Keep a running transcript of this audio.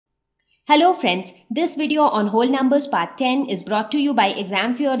Hello friends, this video on whole numbers part 10 is brought to you by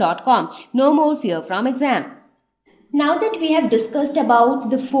examfear.com. No more fear from exam. Now that we have discussed about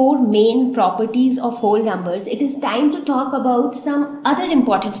the four main properties of whole numbers, it is time to talk about some other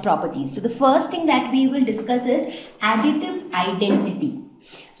important properties. So the first thing that we will discuss is additive identity.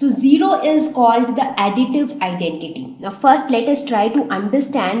 So 0 is called the additive identity. Now first let us try to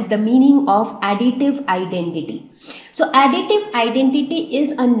understand the meaning of additive identity. So additive identity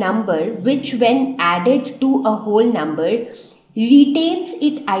is a number which when added to a whole number retains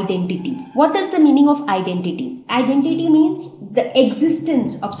its identity. What is the meaning of identity? Identity means the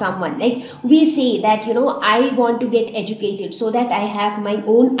existence of someone. Like we say that, I want to get educated so that I have my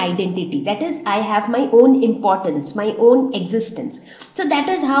own identity. That is, I have my own importance, my own existence. So that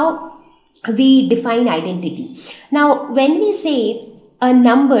is how we define identity. Now, when we say a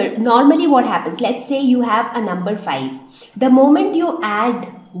number, normally what happens? Let's say you have a number 5. The moment you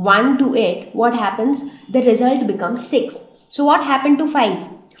add 1 to it, what happens? The result becomes 6. So what happened to 5?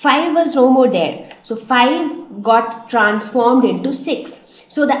 5 was no more there. So 5 got transformed into 6.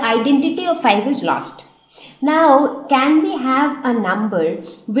 So the identity of 5 is lost. Now, can we have a number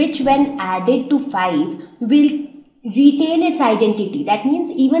which when added to 5 will retain its identity? That means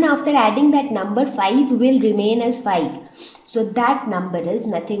even after adding that number, 5 will remain as 5. So that number is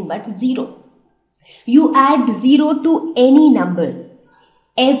nothing but 0. You add 0 to any number,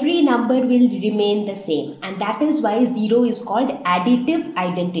 every number will remain the same, and that is why 0 is called additive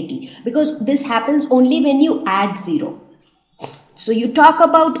identity, because this happens only when you add 0. So you talk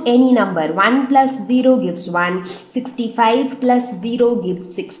about any number, 1 plus 0 gives 1, 65 plus 0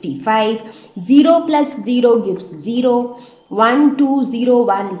 gives 65, 0 plus 0 gives 0, 1, 2, 0,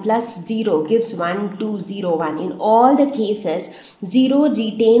 1 plus 0 gives 1, 2, 0, 1. In all the cases, 0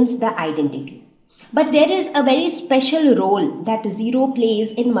 retains the identity. But there is a very special role that 0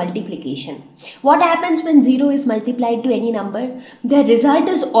 plays in multiplication. What happens when 0 is multiplied to any number? The result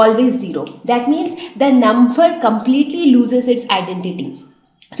is always 0. That means the number completely loses its identity.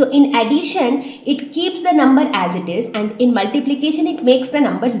 So in addition, it keeps the number as it is, and in multiplication, it makes the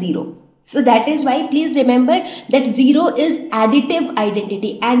number 0. So that is why please remember that 0 is additive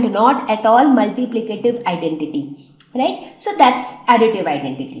identity and not at all multiplicative identity. Right? So that's additive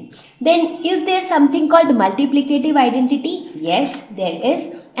identity. Then is there something called multiplicative identity? Yes, there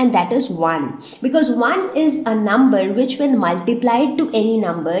is, and that is 1. Because 1 is a number which when multiplied to any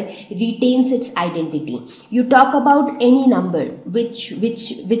number retains its identity. You talk about any number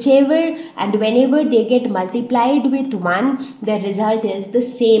whichever and whenever they get multiplied with 1, the result is the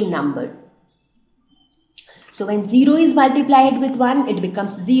same number. So when 0 is multiplied with 1, it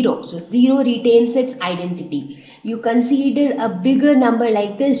becomes 0. So 0 retains its identity. You consider a bigger number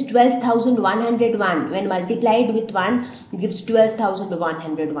like this, 12,101. When multiplied with 1, gives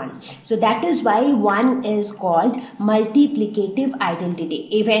 12,101. So that is why 1 is called multiplicative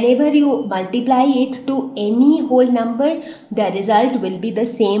identity. Whenever you multiply it to any whole number, the result will be the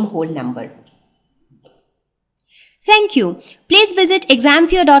same whole number. Thank you. Please visit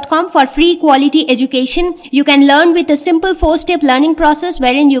examfear.com for free quality education. You can learn with a simple 4-step learning process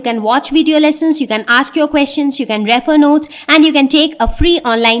wherein you can watch video lessons, you can ask your questions, you can refer notes, and you can take a free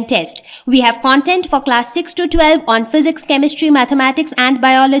online test. We have content for class 6 to 12 on physics, chemistry, mathematics, and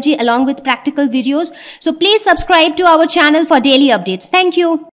biology along with practical videos. So please subscribe to our channel for daily updates. Thank you.